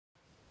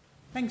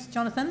Thanks,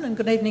 Jonathan, and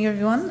good evening,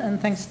 everyone,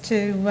 and thanks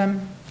to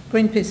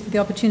Greenpeace for the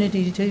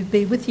opportunity to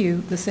be with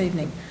you this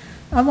evening.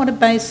 I want to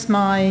base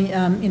my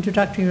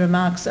introductory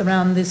remarks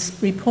around this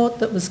report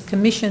that was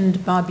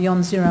commissioned by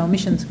Beyond Zero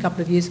Emissions a couple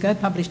of years ago,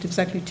 published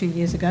exactly 2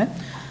 years ago.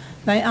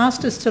 They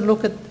asked us to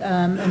look at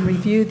and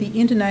review the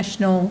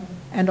international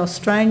and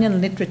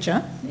Australian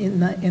literature in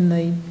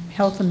the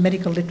health and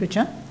medical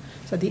literature,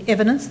 so the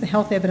evidence, the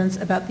health evidence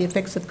about the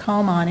effects of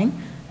coal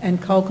mining and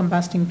coal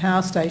combusting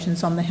power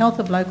stations on the health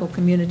of local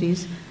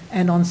communities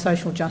and on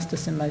social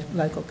justice in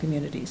local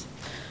communities.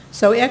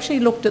 So we actually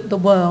looked at the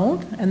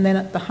world and then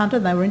at the Hunter.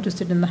 They were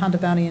interested in the Hunter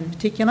Valley in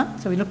particular.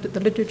 So we looked at the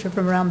literature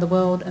from around the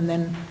world and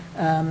then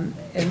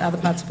in other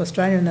parts of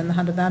Australia and then the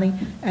Hunter Valley.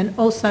 And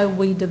also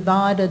we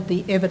divided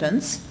the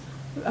evidence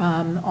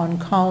on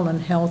coal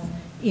and health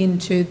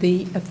into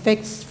the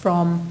effects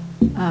from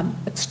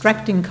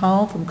extracting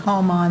coal from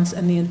coal mines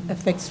and the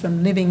effects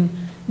from living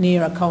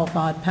near a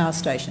coal-fired power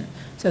station.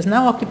 So there's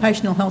no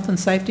occupational health and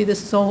safety.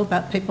 This is all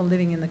about people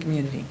living in the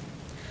community.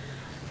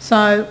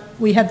 So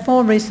we had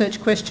 4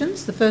 research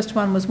questions. The first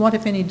one was what,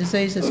 if any,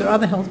 diseases or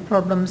other health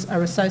problems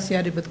are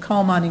associated with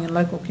coal mining in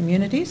local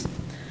communities?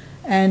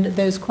 And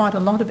there's quite a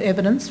lot of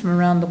evidence from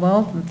around the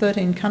world, from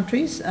 13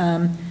 countries,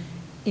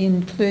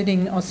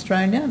 including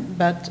Australia,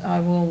 but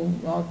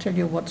I'll tell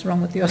you what's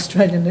wrong with the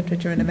Australian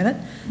literature in a minute.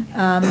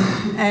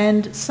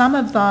 And some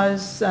of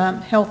those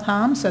health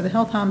harms, so the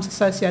health harms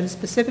associated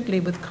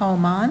specifically with coal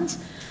mines,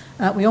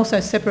 we also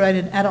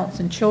separated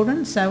adults and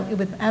children. So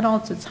with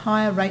adults, it's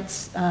higher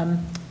rates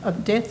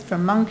of death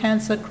from lung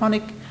cancer,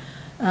 chronic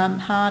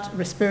heart,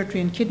 respiratory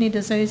and kidney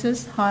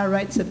diseases, higher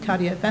rates of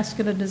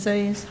cardiovascular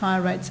disease,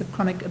 higher rates of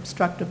chronic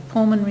obstructive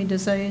pulmonary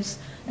disease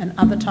and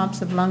other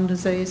types of lung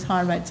disease,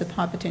 higher rates of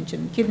hypertension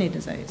and kidney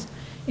disease,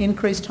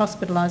 increased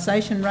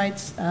hospitalisation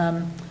rates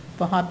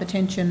for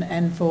hypertension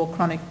and for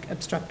chronic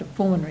obstructive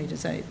pulmonary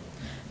disease,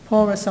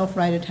 poorer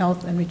self-rated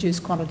health and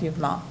reduced quality of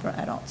life for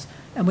adults.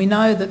 And we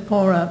know that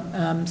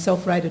poorer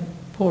self-rated,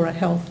 poorer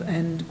health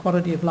and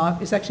quality of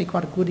life is actually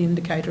quite a good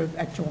indicator of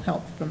actual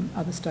health from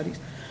other studies.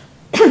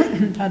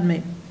 Pardon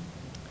me.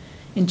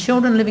 In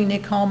children living near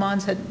coal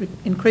mines had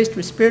increased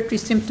respiratory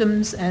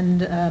symptoms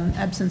and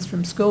absence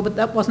from school, but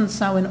that wasn't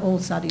so in all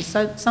studies.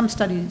 So some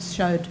studies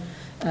showed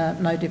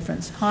no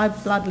difference. High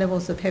blood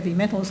levels of heavy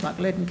metals like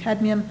lead and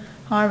cadmium,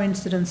 higher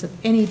incidence of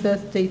any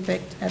birth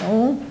defect at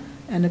all,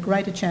 and a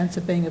greater chance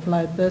of being of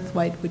low birth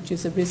weight, which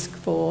is a risk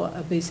for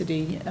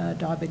obesity,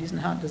 diabetes and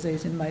heart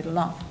disease in later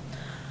life.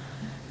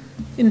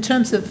 In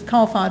terms of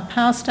coal-fired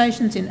power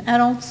stations in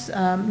adults,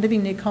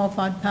 living near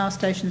coal-fired power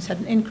stations had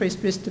an increased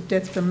risk of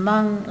death from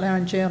lung,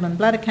 laryngeal and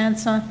bladder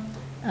cancer,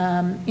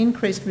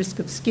 increased risk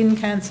of skin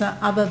cancer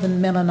other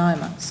than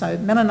melanoma. So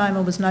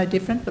melanoma was no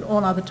different, but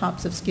all other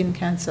types of skin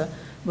cancer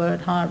were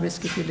at higher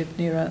risk if you lived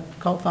near a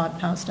coal-fired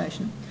power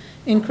station.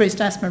 Increased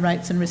asthma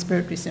rates and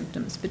respiratory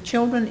symptoms. For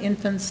children,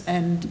 infants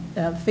and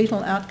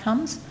fetal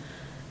outcomes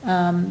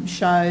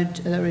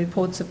showed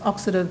reports of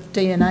oxidative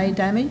DNA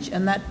damage,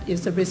 and that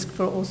is a risk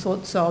for all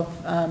sorts of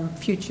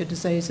future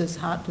diseases,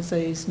 heart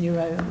disease,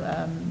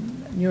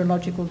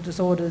 neurological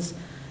disorders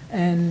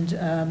and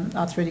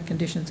arthritic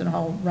conditions and a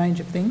whole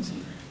range of things.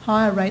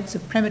 Higher rates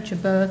of premature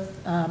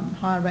birth,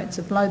 higher rates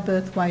of low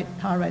birth weight,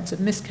 higher rates of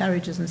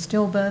miscarriages and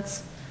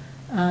stillbirths,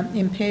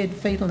 impaired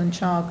fetal and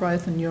child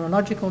growth and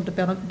neurological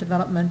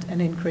development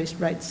and increased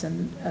rates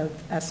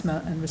of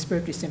asthma and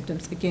respiratory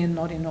symptoms, again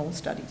not in all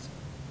studies.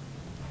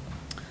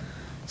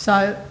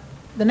 So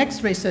the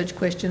next research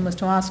question was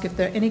to ask if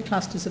there are any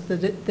clusters of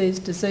these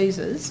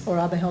diseases or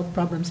other health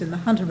problems in the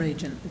Hunter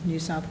region of New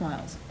South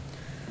Wales.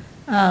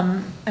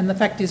 And the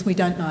fact is we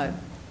don't know.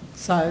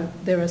 So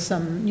there are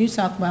some New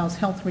South Wales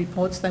health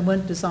reports. They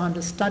weren't designed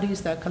as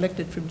studies. They're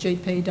collected from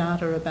GP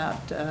data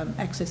about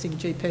accessing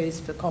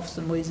GPs for coughs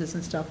and wheezes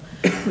and stuff,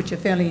 which are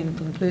fairly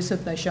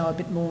inconclusive. They show a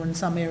bit more in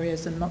some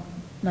areas and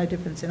no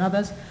difference in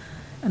others.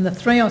 And the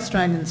 3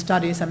 Australian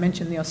studies, I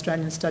mentioned the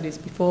Australian studies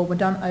before, were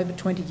done over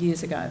 20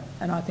 years ago,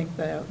 and I think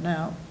they are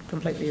now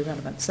completely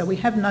irrelevant. So we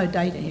have no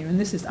data here, and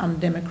this is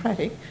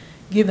undemocratic,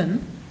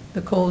 given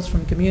the calls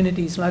from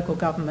communities, local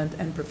government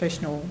and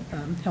professional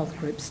health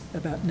groups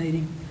about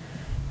needing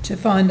to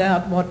find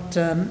out what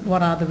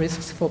are the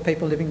risks for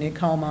people living near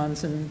coal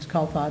mines and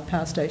coal-fired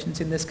power stations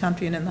in this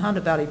country, and in the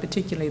Hunter Valley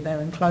particularly. They're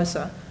in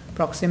closer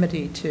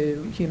proximity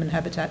to human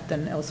habitat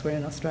than elsewhere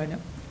in Australia.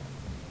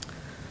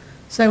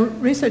 So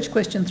research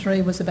question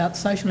 3 was about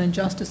social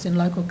injustice in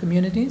local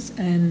communities,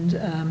 and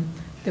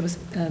there was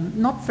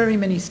not very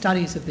many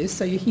studies of this.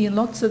 So you hear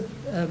lots of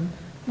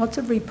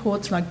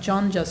reports like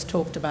John just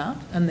talked about,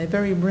 and they're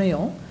very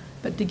real.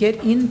 But to get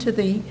into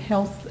the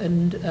health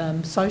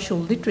and social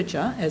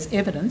literature as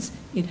evidence,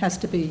 it has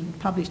to be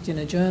published in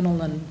a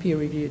journal and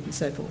peer-reviewed and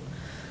so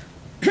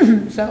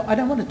forth. So I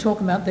don't want to talk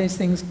about these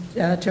things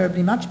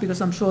terribly much, because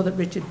I'm sure that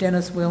Richard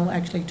Dennis will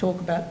actually talk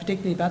about,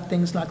 particularly about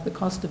things like the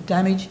cost of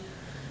damage,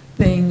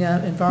 being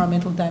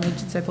environmental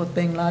damage and so forth,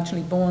 being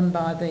largely borne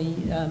by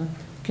the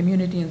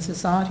community and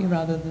society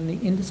rather than the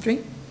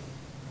industry.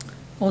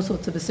 All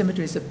sorts of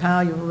asymmetries of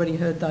power, you've already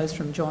heard those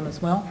from John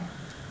as well.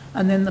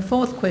 And then the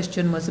fourth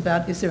question was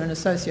about, is there an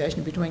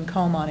association between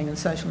coal mining and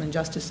social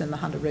injustice in the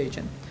Hunter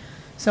region?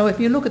 So if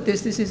you look at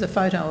this, this is a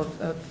photo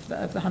of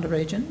the Hunter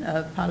region,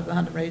 part of the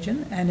Hunter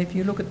region, and if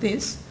you look at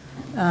this,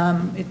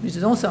 which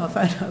is also a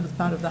photo of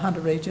part of the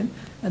Hunter region,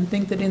 and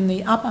think that in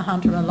the Upper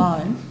Hunter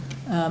alone,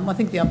 I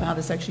think the Upper Hunter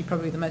is actually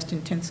probably the most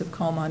intensive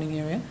coal mining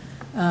area.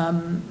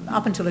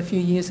 Up until a few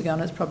years ago,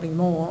 and it's probably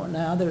more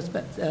now, there was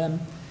about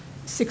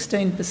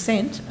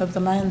 16% of the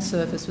land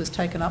surface was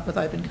taken up with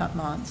open cut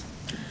mines.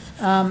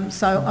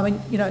 So, I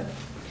mean, you know,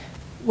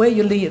 where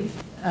you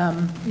live,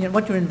 you know,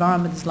 what your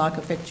environment is like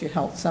affects your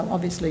health. So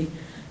obviously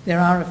there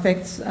are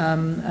effects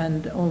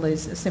and all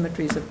these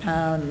asymmetries of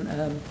power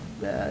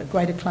and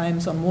greater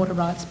claims on water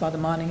rights by the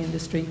mining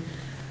industry,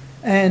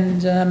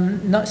 and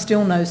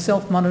still no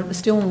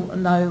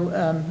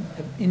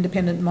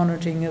independent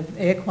monitoring of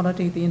air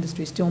quality. The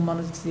industry still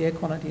monitors the air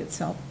quality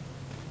itself.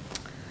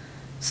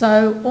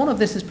 So all of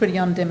this is pretty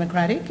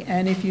undemocratic,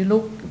 and if you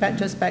look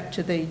just back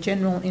to the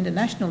general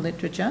international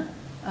literature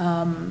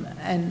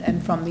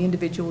and from the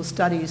individual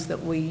studies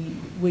that we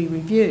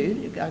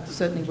reviewed, I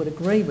certainly would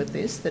agree with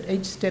this, that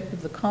each step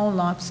of the coal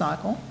life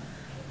cycle,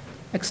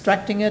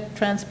 extracting it,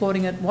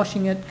 transporting it,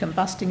 washing it,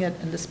 combusting it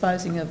and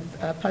disposing of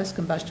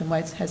post-combustion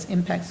waste has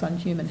impacts on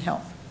human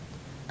health.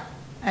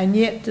 And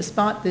yet,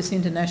 despite this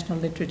international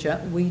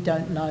literature, we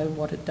don't know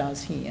what it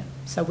does here.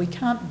 So we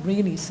can't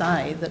really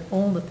say that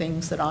all the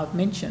things that I've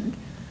mentioned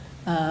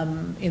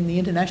in the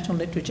international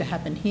literature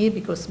happen here,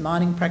 because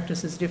mining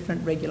practice is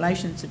different,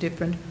 regulations are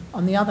different.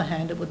 On the other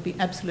hand, it would be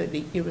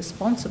absolutely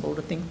irresponsible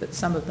to think that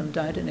some of them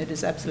don't, and it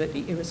is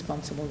absolutely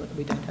irresponsible that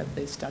we don't have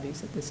these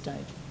studies at this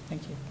stage.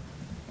 Thank you.